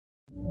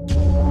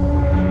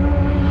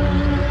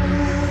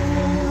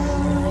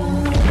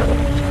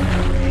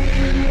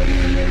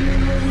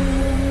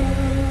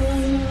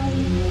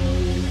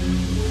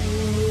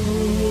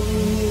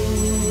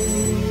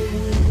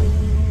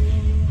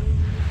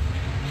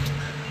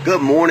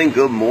Good morning,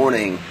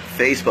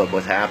 Facebook.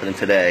 What's happening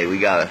today? We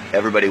got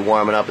everybody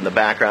warming up in the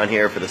background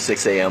here for the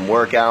 6 a.m.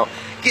 workout.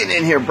 Getting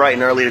in here bright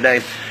and early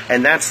today.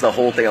 And that's the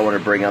whole thing I want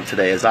to bring up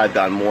today is I've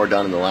gotten more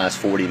done in the last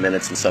 40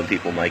 minutes than some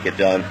people might get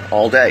done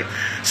all day.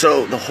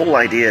 So the whole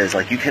idea is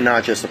like you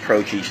cannot just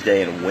approach each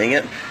day and wing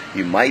it.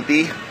 You might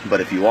be,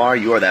 but if you are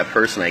that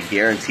person I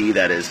guarantee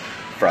that is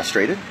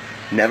frustrated,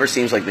 never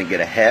seems like they get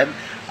ahead.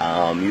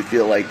 You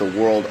feel like the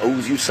world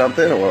owes you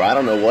something, or I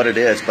don't know what it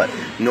is, but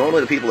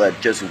normally the people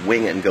that just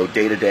wing it and go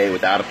day to day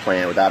without a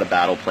plan, without a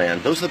battle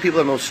plan, those are the people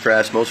that are most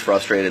stressed, most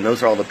frustrated, and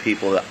those are all the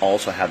people that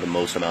also have the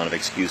most amount of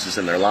excuses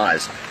in their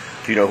lives.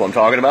 Do you know who I'm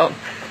talking about?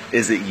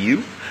 Is it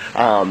you?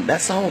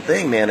 That's the whole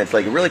thing, man. It's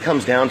like it really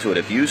comes down to it.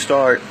 If you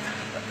start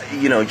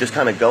just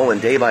kind of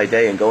going day by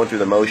day and going through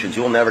the motions,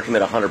 you will never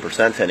commit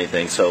 100% to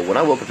anything. So when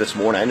I woke up this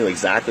morning, I knew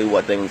exactly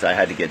what things I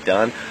had to get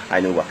done. I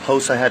knew what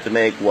posts I had to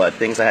make, what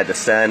things I had to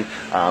send.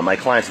 My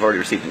clients have already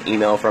received an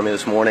email from me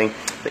this morning.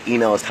 The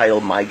email is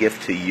titled My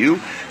Gift to You.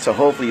 So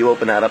hopefully you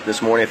open that up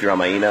this morning if you're on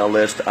my email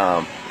list.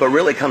 But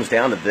really it comes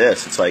down to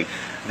this. It's like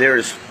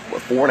there's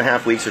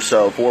 4.5 weeks or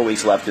so, 4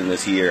 weeks left in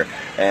this year,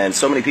 and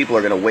so many people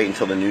are going to wait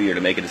until the new year to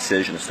make a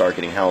decision to start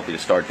getting healthy, to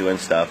start doing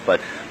stuff.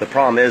 But the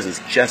problem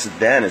is just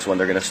then is when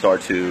they're going to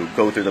start to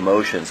go through the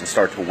motions and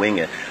start to wing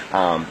it.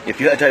 If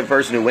you're that type of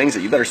person who wings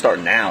it, you better start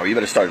now, or you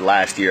better start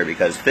last year,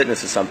 because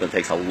fitness is something that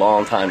takes a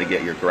long time to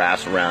get your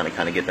grasp around and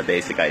kind of get the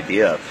basic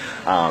idea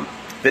of.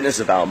 Fitness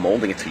is about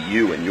molding it to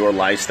you and your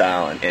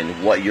lifestyle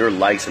and what your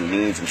likes and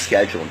needs and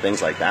schedule and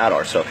things like that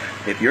are. So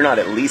if you're not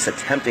at least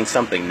attempting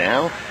something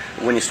now,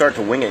 when you start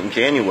to wing it in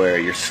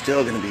January, you're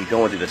still going to be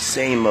going through the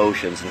same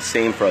motions and the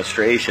same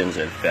frustrations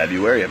in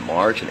February and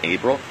March and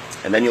April.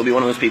 And then you'll be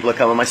one of those people that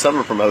come on my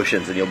summer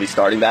promotions and you'll be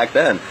starting back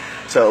then.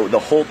 So the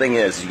whole thing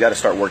is you got to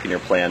start working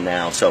your plan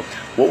now. So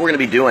what we're going to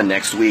be doing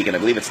next week, and I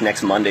believe it's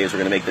next Monday is we're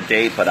going to make the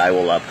date, but I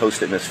will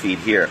post it in this feed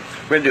here.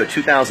 We're going to do a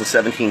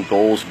 2017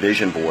 goals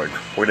vision board.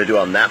 We're going to do it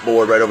on that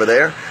board right over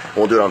there.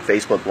 We'll do it on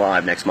Facebook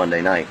Live next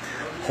Monday night.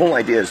 The whole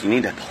idea is you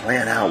need to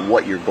plan out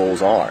what your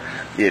goals are.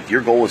 If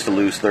your goal is to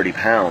lose 30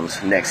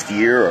 pounds next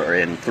year or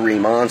in 3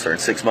 months or in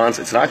 6 months,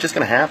 it's not just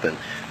going to happen.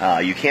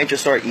 You can't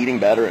just start eating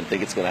better and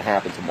think it's going to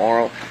happen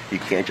tomorrow. You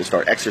can't just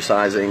start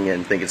exercising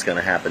and think it's going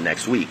to happen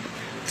next week.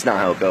 It's not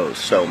how it goes.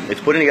 So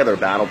it's putting together a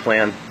battle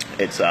plan.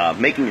 It's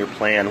making your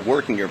plan,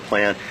 working your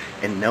plan,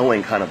 and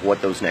knowing kind of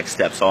what those next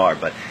steps are.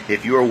 But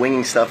if you are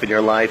winging stuff in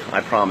your life,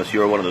 I promise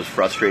you are one of those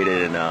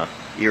frustrated and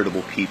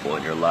irritable people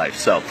in your life.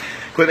 So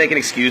quit making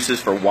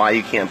excuses for why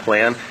you can't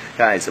plan.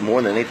 Guys,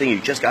 more than anything, you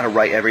just got to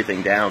write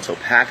everything down. So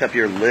pack up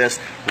your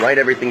list, write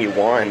everything you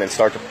want, and then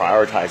start to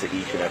prioritize it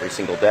each and every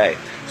single day.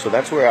 So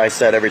that's where I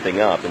set everything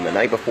up. And the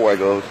night before I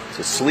go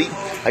to sleep,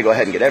 I go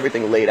ahead and get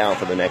everything laid out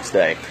for the next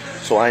day.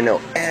 So I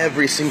know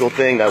every single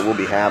thing that will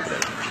be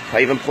happening.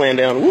 I even plan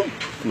down, I'm going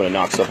to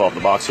knock stuff off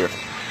the box here.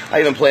 I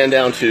even plan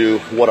down to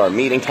what our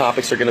meeting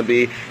topics are going to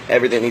be.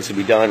 Everything needs to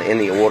be done in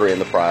the order and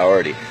the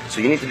priority.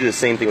 So you need to do the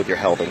same thing with your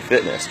health and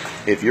fitness.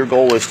 If your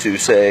goal is to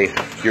say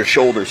your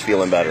shoulder's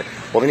feeling better,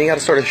 well then you got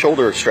to start a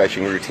shoulder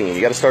stretching routine.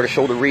 You got to start a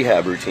shoulder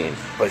rehab routine.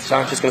 But it's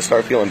not just going to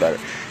start feeling better.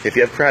 If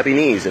you have crappy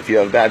knees, if you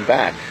have a bad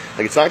back,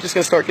 it's not just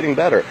going to start getting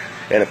better.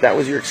 And if that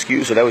was your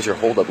excuse or that was your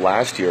holdup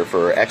last year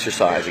for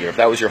exercising, or if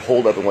that was your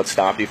holdup and what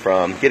stopped you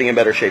from getting in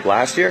better shape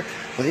last year,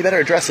 well, you better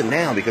address it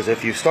now, because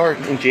if you start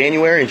in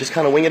January and just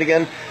kind of wing it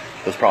again,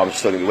 those problems are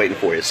still going to be waiting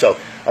for you. So,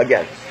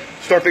 again,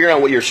 start figuring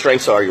out what your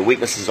strengths are, your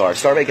weaknesses are.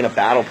 Start making a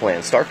battle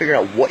plan. Start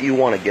figuring out what you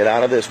want to get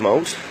out of this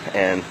most,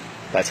 and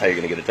that's how you're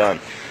going to get it done.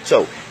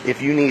 So,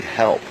 if you need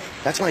help,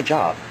 that's my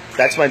job.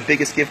 That's my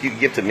biggest gift you can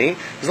give to me,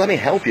 is let me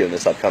help you in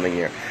this upcoming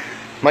year.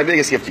 My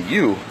biggest gift to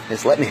you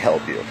is let me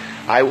help you.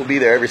 I will be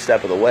there every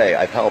step of the way.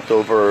 I've helped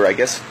over, I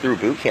guess, through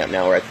Bootcamp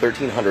now, we're at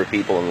 1,300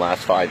 people in the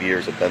last 5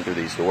 years have been through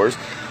these doors.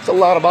 It's a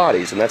lot of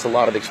bodies, and that's a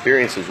lot of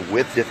experiences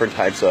with different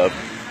types of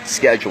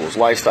schedules,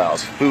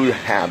 lifestyles, food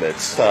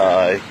habits,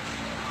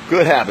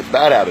 good habits,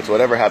 bad habits,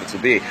 whatever habits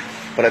it be.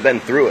 But I've been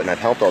through it, and I've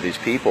helped all these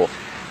people.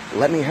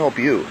 Let me help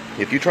you.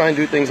 If you try and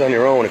do things on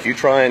your own, if you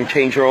try and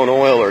change your own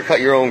oil or cut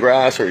your own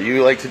grass, or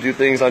you like to do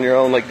things on your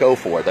own, like, go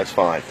for it. That's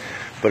fine.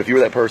 But if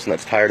you're that person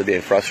that's tired of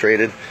being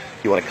frustrated,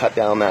 you want to cut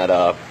down that,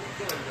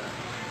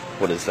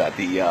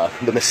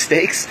 the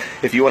mistakes,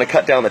 if you want to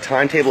cut down the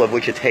timetable of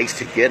which it takes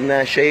to get in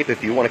that shape,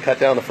 if you want to cut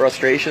down the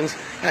frustrations,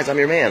 guys, I'm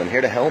your man. I'm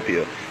here to help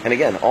you. And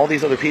again, all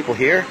these other people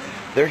here,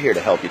 they're here to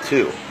help you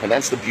too. And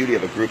that's the beauty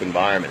of a group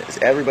environment, is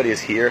everybody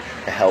is here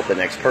to help the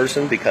next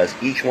person, because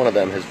each one of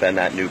them has been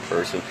that new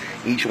person.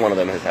 Each one of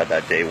them has had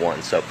that day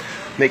one. So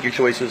make your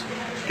choices.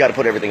 Got to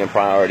put everything in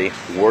priority.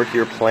 Work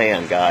your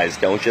plan, guys.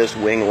 Don't just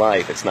wing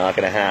life. It's not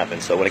going to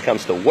happen. So when it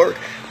comes to work,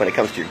 when it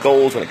comes to your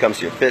goals, when it comes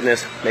to your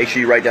fitness, make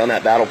sure you write down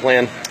that battle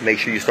plan. Make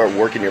sure you start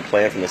working your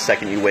plan from the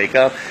second you wake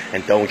up,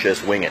 and don't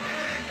just wing it.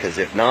 Because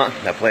if not,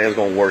 that plan is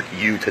going to work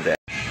you today.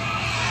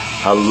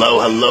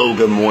 Hello,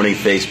 good morning,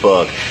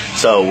 Facebook.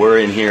 So we're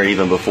in here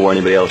even before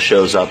anybody else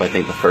shows up. I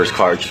think the first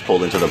car just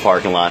pulled into the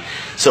parking lot.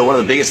 So one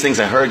of the biggest things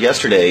I heard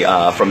yesterday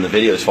from the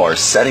video as far as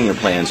setting your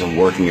plans and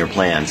working your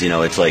plans, you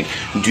know, it's like,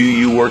 do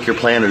you work your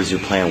plan or does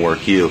your plan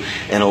work you?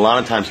 And a lot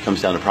of times it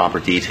comes down to proper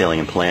detailing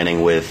and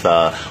planning with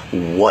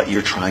what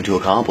you're trying to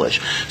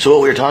accomplish. So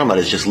what we were talking about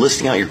is just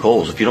listing out your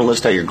goals. If you don't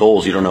list out your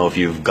goals, you don't know if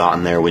you've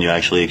gotten there when you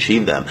actually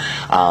achieve them.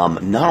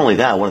 Not only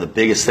that, one of the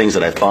biggest things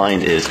that I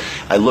find is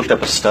I looked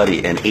up a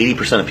study and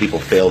 80% of people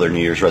fail their New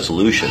Year's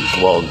resolutions.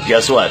 Well,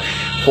 guess what?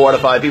 4 out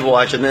of 5 people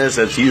watching this,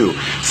 that's you.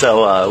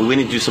 So we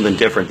need to do something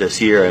different this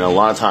year, and a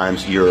lot of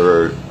times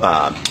your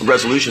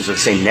resolutions are the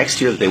same next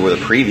year that they were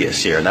the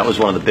previous year, and that was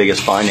one of the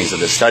biggest findings of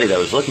this study that I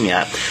was looking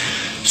at.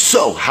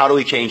 So how do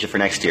we change it for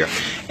next year?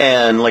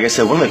 And like I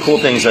said, one of the cool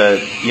things that,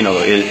 you know,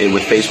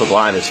 with Facebook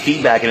Live is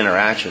feedback and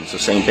interaction. So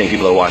same thing,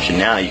 people that are watching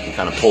now, you can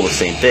kind of pull the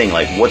same thing.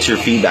 Like, what's your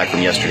feedback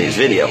from yesterday's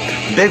video?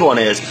 The big one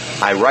is,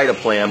 I write a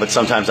plan, but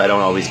sometimes I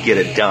don't always get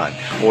it done.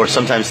 Or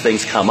sometimes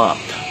things come up.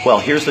 Well,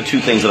 here's the 2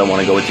 things that I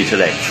want to go with you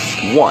today.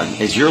 One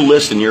is your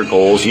list and your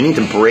goals. You need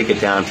to break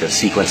it down to a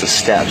sequence of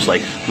steps.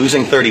 Like,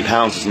 losing 30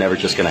 pounds is never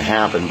just going to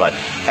happen, but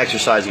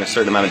exercising a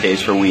certain amount of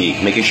days per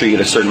week, making sure you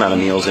get a certain amount of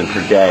meals in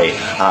per day,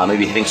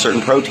 maybe hitting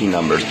certain protein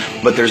numbers.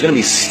 But there's going to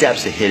be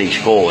steps to hit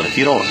each goal, and if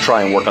you don't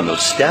try and work on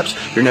those steps,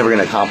 you're never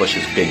going to accomplish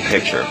this big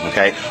picture,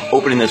 okay?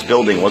 Opening this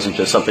building wasn't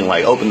just something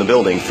like, open the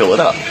building, fill it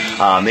up.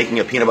 Making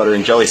a peanut butter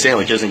and jelly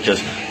sandwich isn't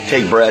just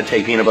take bread,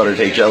 take peanut butter,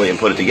 take jelly, and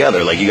put it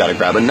together. Like, you got to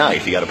grab a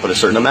knife, you got to put a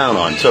certain amount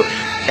on. So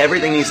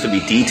everything needs to be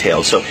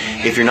detailed. So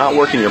if you're not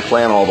working your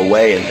plan all the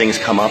way and things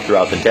come up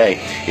throughout the day,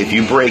 if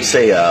you break,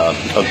 say,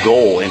 a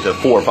goal into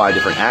 4 or 5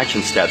 different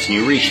action steps and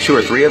you reach 2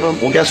 or 3 of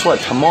them, well, guess what?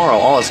 Tomorrow,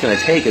 all it's going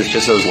to take is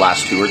just those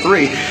last 2 or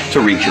 3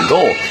 to reach your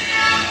goal.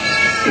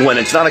 When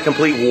it's not a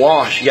complete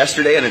wash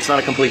yesterday and it's not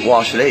a complete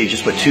wash today, you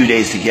just put 2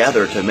 days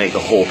together to make a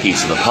whole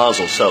piece of the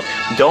puzzle. So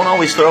don't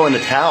always throw in the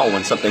towel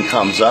when something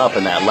comes up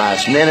in that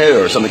last minute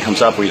or something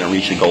comes up where you don't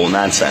reach your goal in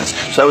that sense.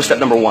 So that was step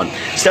number 1.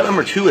 Step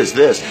number 2 is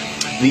this.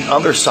 The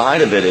other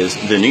side of it is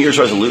the New Year's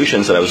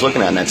resolutions that I was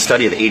looking at in that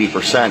study of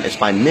 80%. It's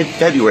by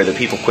mid-February that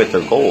people quit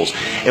their goals.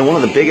 And one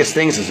of the biggest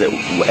things is that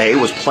A,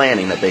 was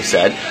planning that they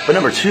said, but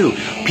number 2,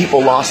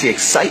 people lost the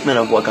excitement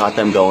of what got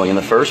them going in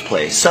the first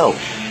place. So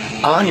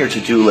on your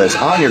to-do list,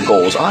 on your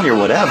goals, on your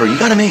whatever, you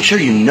got to make sure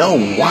you know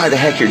why the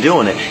heck you're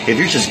doing it. If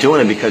you're just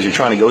doing it because you're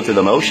trying to go through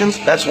the motions,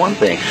 that's one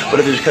thing. But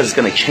if it's because it's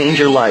going to change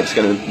your life, it's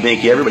going to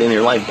make everybody in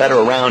your life better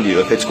around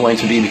you, if it's going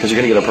to be because you're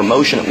going to get a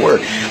promotion at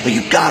work, but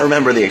you got to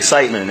remember the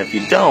excitement. And if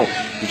you don't,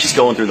 you're just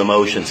going through the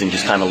motions and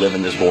just kind of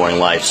living this boring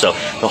life. So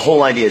the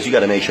whole idea is you got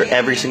to make sure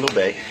every single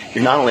day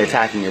you're not only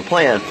attacking your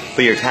plan,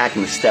 but you're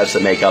attacking the steps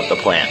that make up the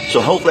plan. So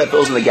hopefully that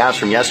fills in the gaps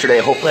from yesterday.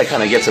 Hopefully that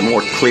kind of gets a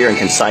more clear and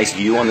concise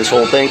view on this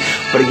whole thing.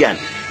 But again,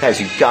 guys,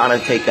 you gotta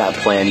take that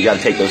plan, you gotta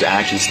take those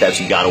action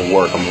steps, you gotta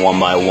work them one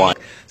by one.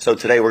 So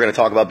today we're gonna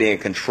talk about being a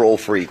control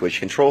freak, which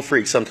control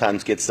freak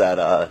sometimes gets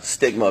that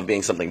stigma of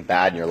being something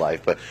bad in your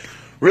life, but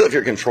really if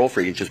you're a control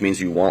freak, it just means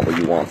you want what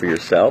you want for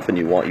yourself and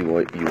you want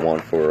what you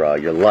want for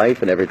your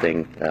life and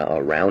everything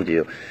around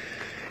you.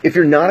 If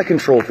you're not a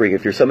control freak,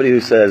 if you're somebody who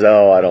says,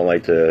 oh, I don't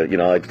like to,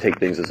 I like to take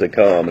things as they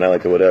come and I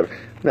like to whatever,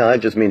 no, that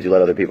just means you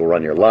let other people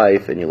run your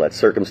life and you let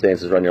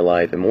circumstances run your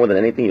life, and more than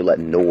anything, you let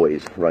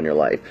noise run your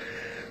life.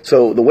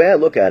 So the way I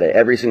look at it,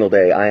 every single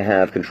day I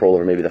have control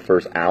over maybe the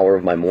first hour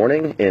of my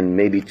morning and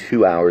maybe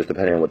 2 hours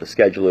depending on what the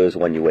schedule is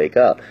when you wake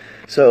up.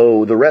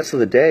 So the rest of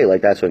the day,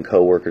 like that's when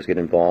coworkers get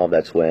involved,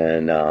 that's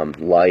when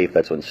life,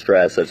 that's when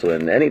stress, that's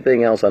when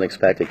anything else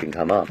unexpected can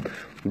come up.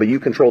 But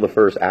you control the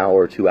first hour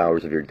or 2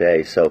 hours of your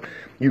day. So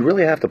you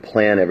really have to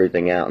plan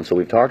everything out. And so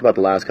we've talked about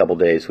the last couple of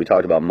days. We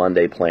talked about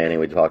Monday planning.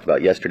 We talked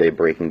about yesterday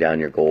breaking down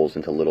your goals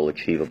into little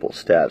achievable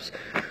steps.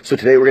 So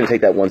today we're going to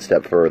take that one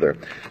step further.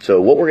 So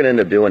what we're going to end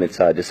up doing, it's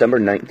December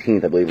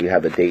 19th, I believe we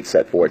have the date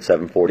set for at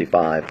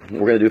 7:45. We're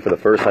going to do for the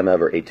first time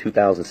ever a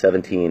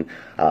 2017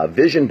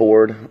 vision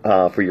board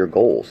for your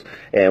goals.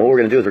 And what we're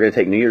going to do is we're going to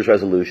take New Year's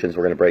resolutions.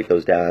 We're going to break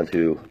those down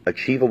to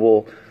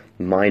achievable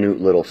minute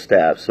little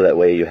steps so that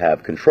way you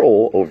have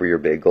control over your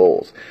big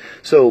goals.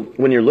 So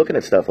when you're looking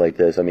at stuff like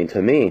this, I mean,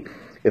 to me,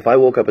 if I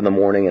woke up in the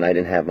morning and I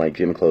didn't have my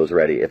gym clothes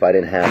ready, if I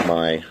didn't have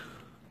my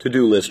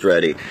to-do list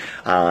ready,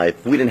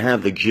 if we didn't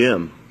have the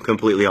gym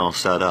completely all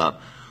set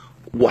up,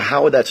 well,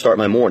 how would that start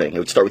my morning? It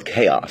would start with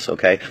chaos,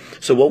 okay?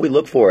 So what we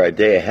look for a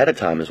day ahead of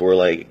time is we're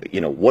like,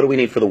 what do we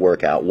need for the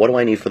workout? What do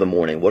I need for the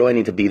morning? What do I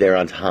need to be there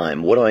on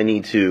time? What do I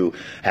need to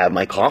have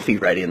my coffee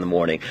ready in the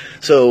morning?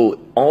 So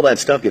all that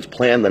stuff gets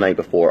planned the night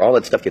before. All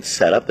that stuff gets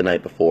set up the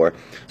night before.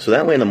 So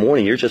that way in the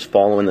morning, you're just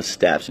following the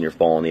steps and you're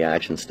following the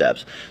action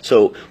steps.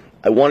 So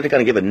I wanted to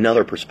kind of give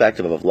another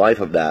perspective of life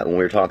of that. When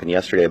we were talking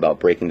yesterday about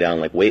breaking down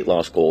like weight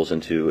loss goals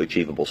into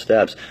achievable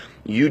steps,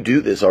 you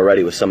do this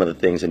already with some of the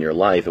things in your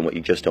life, and what you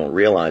just don't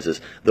realize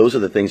is those are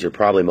the things you're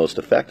probably most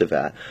effective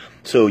at.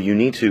 So you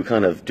need to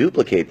kind of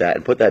duplicate that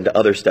and put that into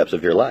other steps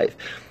of your life.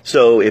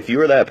 So if you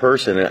were that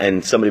person,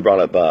 and somebody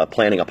brought up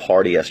planning a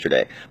party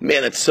yesterday,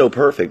 man, it's so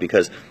perfect,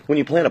 because when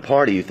you plan a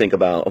party, you think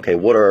about, okay,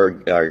 what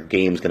are our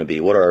games going to be?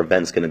 What are our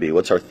events going to be?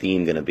 What's our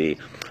theme going to be?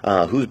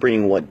 Who's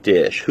bringing what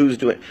dish? Who's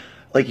doing...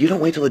 Like, you don't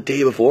wait till the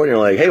day before and you're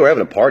like, hey, we're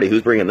having a party,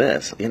 who's bringing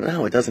this? You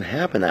know, it doesn't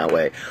happen that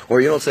way. Or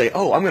you don't say,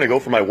 oh, I'm going to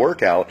go for my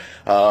workout.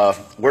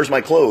 Where's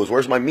my clothes?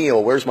 Where's my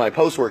meal? Where's my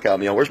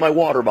post-workout meal? Where's my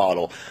water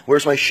bottle?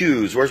 Where's my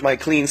shoes? Where's my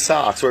clean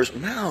socks?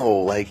 No,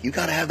 like, you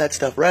got to have that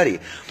stuff ready.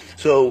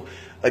 So,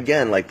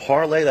 again, like,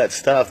 parlay that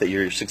stuff that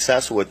you're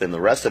successful with in the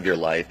rest of your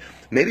life.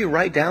 Maybe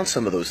write down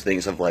some of those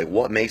things of like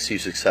what makes you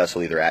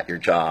successful either at your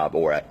job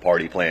or at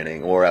party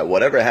planning or at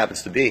whatever it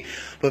happens to be.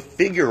 But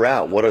figure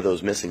out what are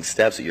those missing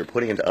steps that you're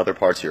putting into other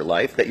parts of your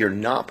life that you're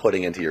not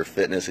putting into your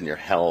fitness and your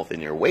health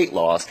and your weight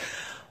loss,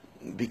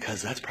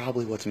 because that's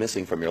probably what's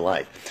missing from your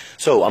life.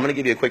 So I'm going to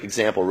give you a quick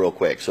example real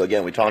quick. So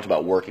again, we talked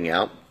about working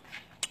out.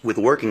 With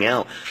working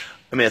out,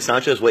 I mean, it's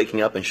not just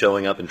waking up and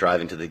showing up and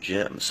driving to the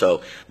gym.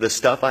 So the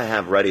stuff I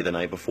have ready the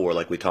night before,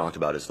 like we talked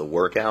about, is the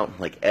workout.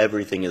 Like,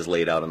 everything is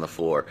laid out on the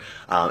floor.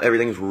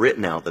 Everything's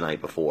written out the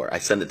night before. I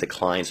send it to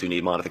clients who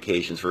need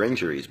modifications for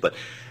injuries. But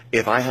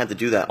if I had to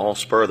do that all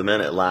spur of the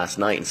minute last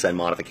night and send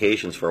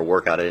modifications for a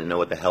workout I didn't know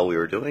what the hell we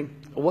were doing,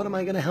 what am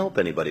I going to help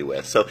anybody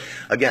with? So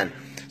again,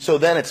 so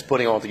then it's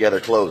putting all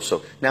together clothes.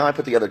 So now I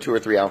put together 2 or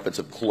 3 outfits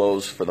of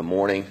clothes for the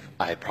morning.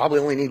 I probably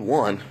only need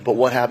one, but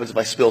what happens if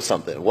I spill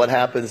something? What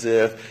happens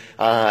if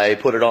I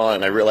put it on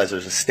and I realize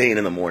there's a stain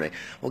in the morning?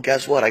 Well,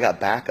 guess what? I got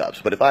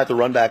backups. But if I have to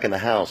run back in the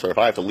house, or if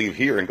I have to leave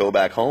here and go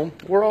back home,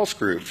 we're all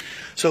screwed.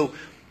 So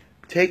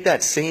take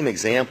that same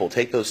example,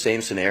 take those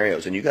same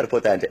scenarios, and you got to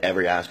put that into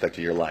every aspect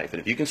of your life. And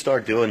if you can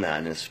start doing that,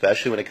 and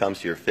especially when it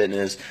comes to your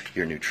fitness,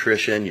 your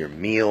nutrition, your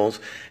meals,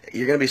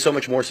 you're going to be so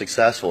much more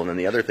successful. And then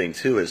the other thing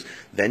too is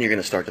then you're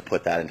going to start to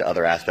put that into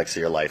other aspects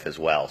of your life as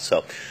well.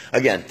 So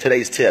again,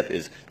 today's tip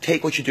is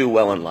take what you do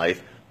well in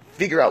life,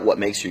 figure out what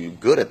makes you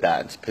good at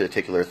that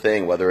particular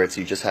thing, whether it's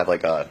you just have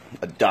like a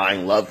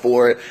dying love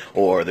for it,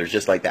 or there's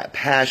just like that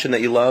passion that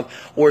you love,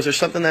 or is there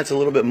something that's a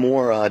little bit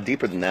more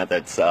deeper than that,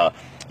 that's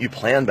you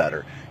plan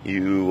better,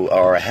 you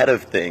are ahead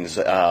of things,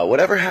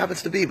 whatever it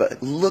happens to be.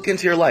 But look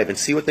into your life and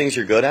see what things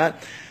you're good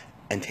at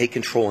and take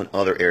control in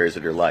other areas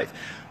of your life.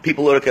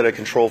 People look at a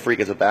control freak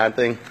as a bad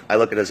thing. I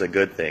look at it as a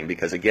good thing,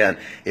 because again,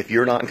 if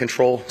you're not in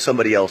control,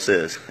 somebody else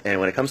is. And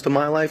when it comes to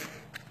my life,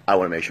 I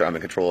want to make sure I'm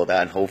in control of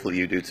that, and hopefully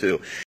you do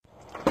too.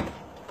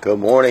 Good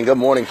morning,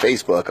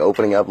 Facebook.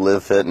 Opening up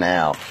Live Fit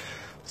Now.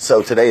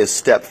 So today is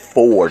step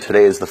 4.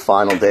 Today is the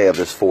final day of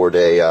this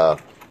 4-day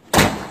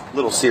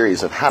little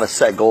series of how to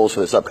set goals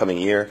for this upcoming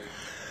year,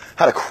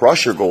 how to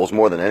crush your goals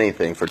more than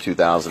anything for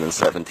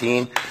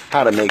 2017,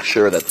 how to make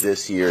sure that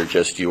this year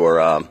just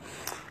your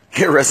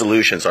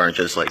resolutions aren't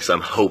just like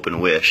some hope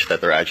and wish, that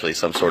they're actually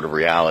some sort of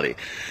reality.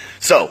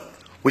 So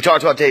we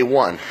talked about day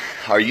 1.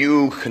 Are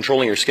you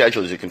controlling your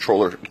schedule?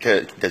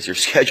 Does your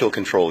schedule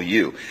control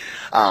you?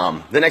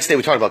 The next day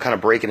we talked about kind of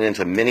breaking it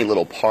into many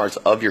little parts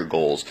of your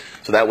goals.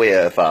 So that way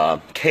if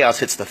chaos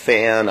hits the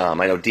fan, I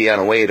know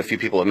Deanna Wade, a few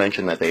people have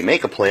mentioned that they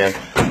make a plan,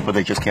 but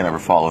they just can't ever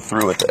follow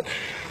through with it.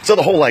 So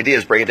the whole idea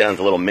is break it down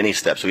into little mini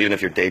steps. So even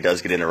if your day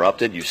does get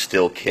interrupted, you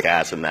still kick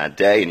ass in that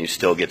day and you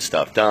still get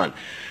stuff done.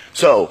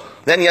 So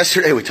then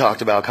yesterday we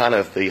talked about kind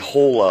of the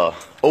whole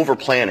over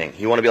planning.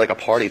 You want to be like a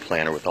party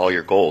planner with all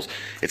your goals.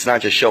 It's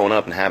not just showing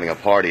up and having a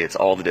party. It's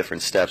all the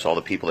different steps, all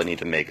the people that need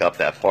to make up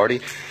that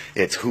party.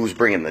 It's who's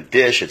bringing the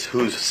dish. It's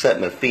who's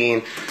setting the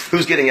theme.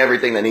 Who's getting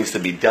everything that needs to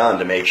be done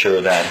to make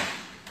sure that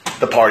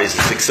the party's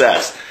a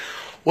success.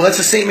 Well, that's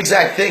the same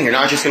exact thing. You're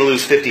not just going to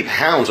lose 50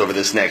 pounds over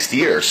this next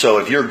year. So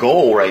if your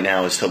goal right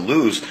now is to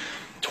lose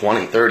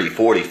 20, 30,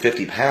 40,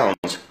 50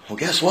 pounds, well,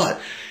 guess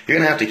what? You're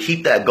going to have to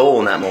keep that goal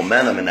and that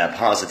momentum and that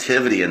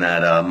positivity and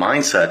that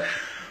mindset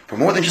for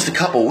more than just a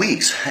couple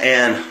weeks.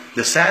 And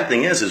the sad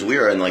thing is we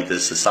are in like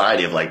this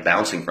society of like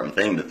bouncing from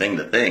thing to thing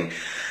to thing.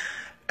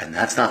 And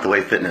that's not the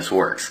way fitness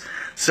works.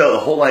 So the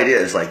whole idea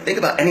is like, think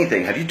about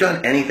anything. Have you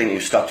done anything you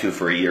stuck to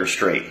for a year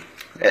straight?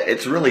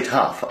 It's really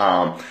tough.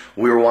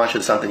 We were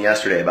watching something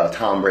yesterday about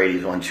Tom Brady.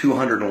 He's won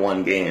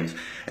 201 games. And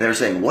they were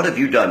saying, what have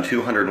you done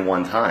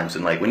 201 times?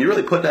 And like, when you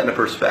really put that into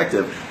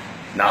perspective,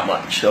 not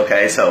much,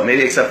 okay? So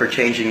maybe except for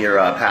changing your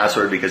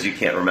password because you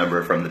can't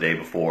remember it from the day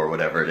before or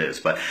whatever it is.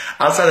 But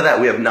outside of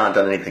that, we have not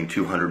done anything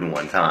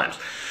 201 times.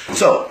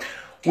 So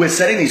with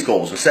setting these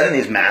goals, with setting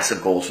these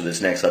massive goals for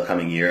this next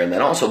upcoming year, and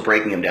then also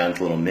breaking them down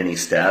to little mini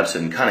steps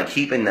and kind of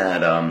keeping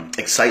that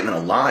excitement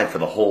alive for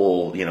the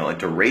whole,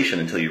 duration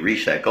until you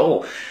reach that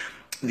goal,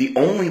 the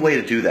only way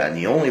to do that and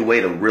the only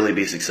way to really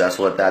be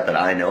successful at that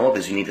I know of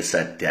is you need to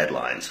set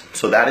deadlines.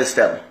 So that is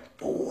step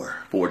 4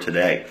 for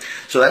today.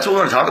 So that's what we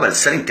want to talk about, is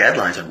setting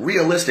deadlines and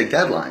realistic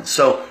deadlines.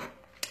 So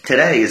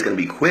Today is going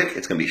to be quick,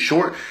 it's going to be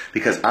short,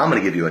 because I'm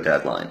going to give you a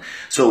deadline.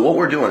 So what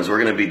we're doing is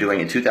we're going to be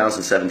doing a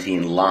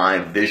 2017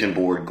 live vision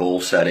board goal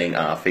setting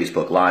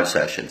Facebook live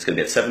session. It's going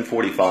to be at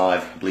 7:45.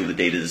 I believe the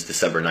date is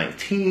December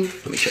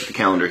 19th. Let me check the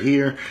calendar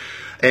here.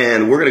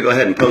 And we're going to go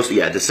ahead and post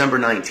it, December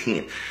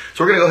 19th.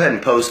 So we're going to go ahead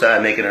and post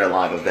that, make it a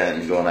live event,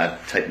 and go in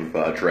that type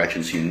of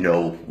direction so you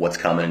know what's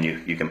coming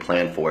and you can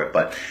plan for it.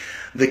 But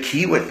the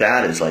key with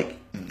that is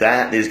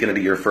that is going to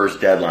be your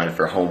first deadline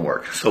for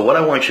homework. So what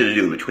I want you to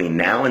do between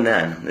now and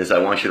then is I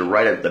want you to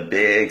write at the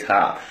big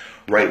top,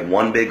 write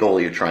one big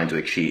goal you're trying to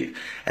achieve.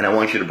 And I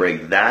want you to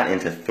break that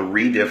into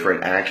 3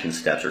 different action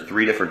steps or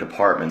 3 different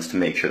departments to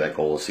make sure that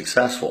goal is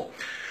successful.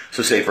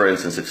 So say, for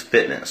instance, it's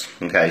fitness.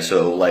 Okay,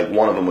 so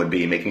one of them would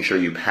be making sure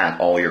you pack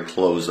all your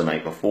clothes the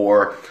night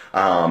before,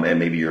 and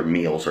maybe your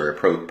meals or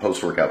a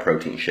post-workout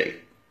protein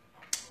shake.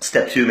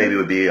 Step 2 maybe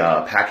would be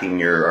prepping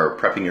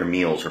your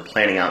meals or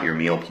planning out your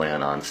meal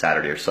plan on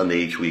Saturday or Sunday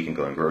each week and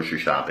going grocery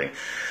shopping.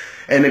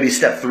 And maybe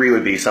step 3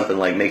 would be something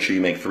like make sure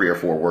you make 3 or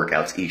 4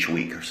 workouts each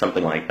week or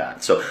something like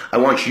that. So I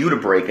want you to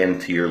break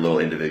into your little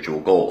individual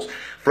goals.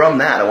 From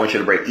that, I want you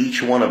to break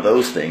each one of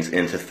those things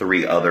into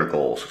 3 other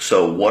goals.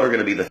 So what are going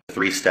to be the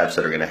 3 steps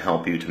that are going to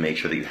help you to make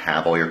sure that you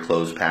have all your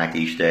clothes packed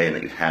each day and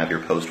that you have your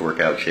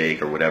post-workout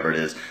shake or whatever it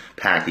is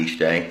packed each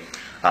day?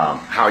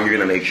 How you're going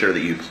to make sure that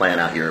you plan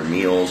out your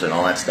meals and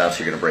all that stuff, so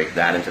you're going to break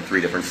that into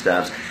 3 different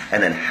steps.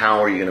 And then how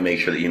are you going to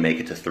make sure that you make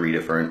it to 3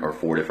 different or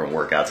 4 different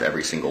workouts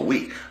every single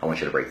week? I want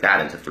you to break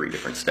that into 3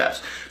 different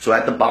steps. So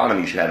at the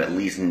bottom, you should have at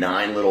least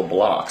 9 little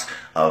blocks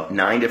of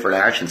 9 different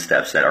action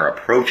steps that are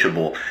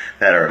approachable,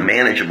 that are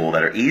manageable,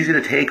 that are easy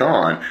to take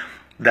on,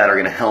 that are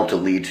going to help to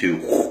lead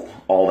to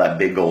all that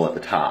big goal at the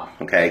top,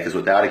 okay? Because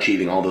without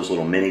achieving all those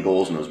little mini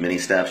goals and those mini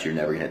steps, you're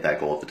never going to hit that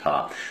goal at the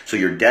top. So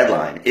your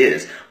deadline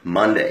is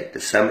Monday,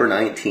 December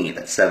 19th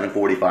at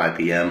 7:45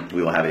 p.m.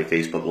 We will have a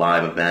Facebook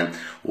Live event.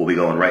 We'll be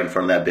going right in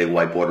front of that big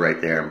whiteboard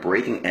right there and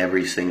breaking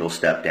every single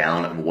step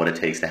down of what it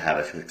takes to have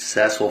a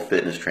successful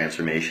fitness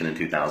transformation in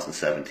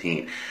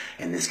 2017.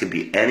 And this could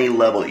be any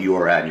level that you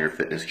are at in your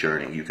fitness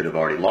journey. You could have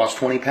already lost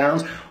 20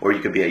 pounds, or you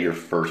could be at your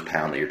first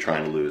pound that you're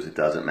trying to lose. It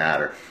doesn't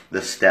matter.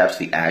 The steps,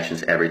 the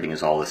actions, everything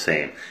is all the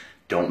same.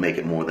 Don't make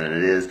it more than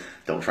it is.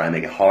 Don't try and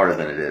make it harder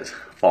than it is.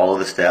 Follow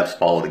the steps,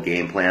 follow the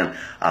game plan.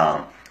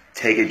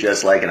 Take it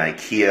just like an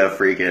IKEA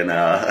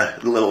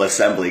freaking little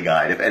assembly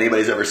guide. If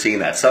anybody's ever seen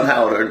that,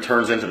 somehow it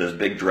turns into this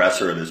big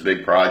dresser or this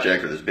big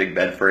project or this big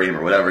bed frame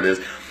or whatever it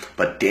is.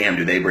 But damn,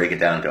 do they break it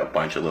down into a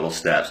bunch of little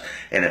steps.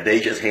 And if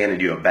they just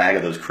handed you a bag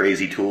of those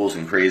crazy tools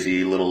and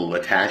crazy little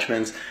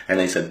attachments and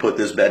they said, put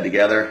this bed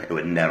together, it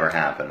would never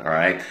happen, all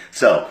right?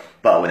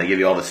 But when they give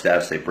you all the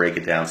steps, they break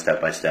it down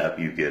step by step,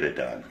 you get it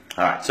done.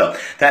 All right, so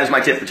that is my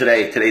tip for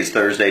today. Today's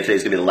Thursday.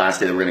 Today's going to be the last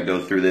day that we're going to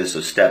go through this,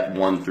 so step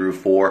 1 through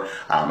 4.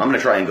 I'm going to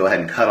try and go ahead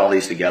and cut all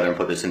these together and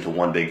put this into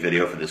one big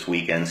video for this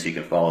weekend so you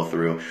can follow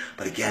through.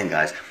 But again,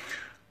 guys,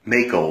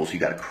 make goals. You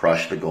got to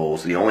crush the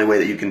goals. The only way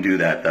that you can do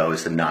that, though,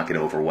 is to not get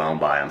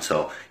overwhelmed by them.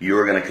 So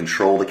you're going to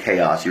control the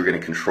chaos. You're going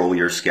to control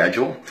your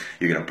schedule.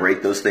 You're going to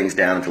break those things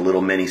down into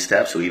little mini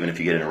steps. So even if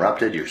you get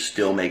interrupted, you're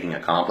still making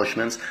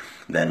accomplishments.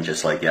 Then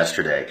just like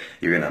yesterday,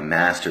 you're going to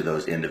master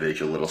those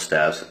individual little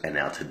steps. And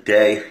now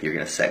today, you're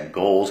going to set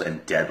goals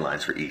and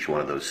deadlines for each one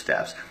of those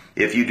steps.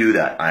 If you do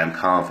that, I am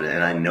confident,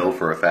 and I know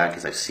for a fact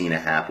because I've seen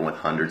it happen with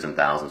hundreds and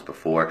thousands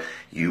before,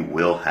 you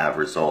will have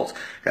results.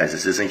 Guys,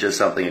 this isn't just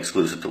something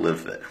exclusive to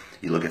Live Fit.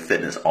 You look at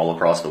fitness all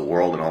across the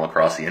world and all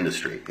across the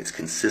industry. It's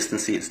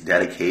consistency, it's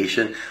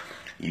dedication.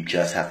 You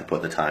just have to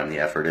put the time and the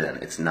effort in.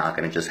 It's not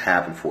going to just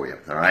happen for you,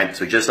 all right?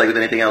 So just like with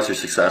anything else, you're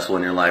successful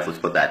in your life, let's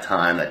put that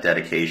time, that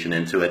dedication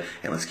into it,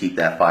 and let's keep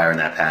that fire and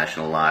that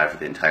passion alive for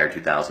the entire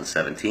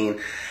 2017.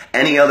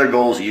 Any other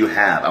goals you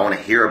have, I want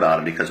to hear about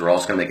them because we're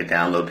also going to make a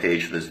download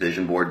page for this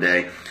vision board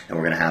day, and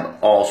we're going to have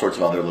all sorts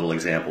of other little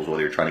examples,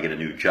 whether you're trying to get a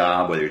new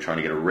job, whether you're trying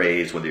to get a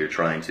raise, whether you're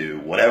trying to,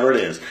 whatever it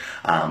is.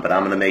 But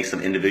I'm going to make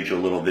some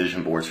individual little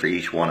vision boards for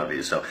each one of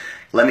these. So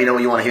let me know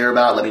what you want to hear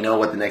about. Let me know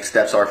what the next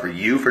steps are for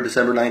you for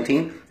December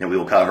 19th, and we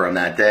will cover them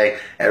that day.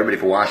 Everybody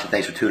for watching,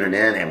 thanks for tuning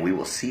in, and we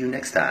will see you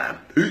next time.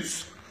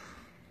 Peace.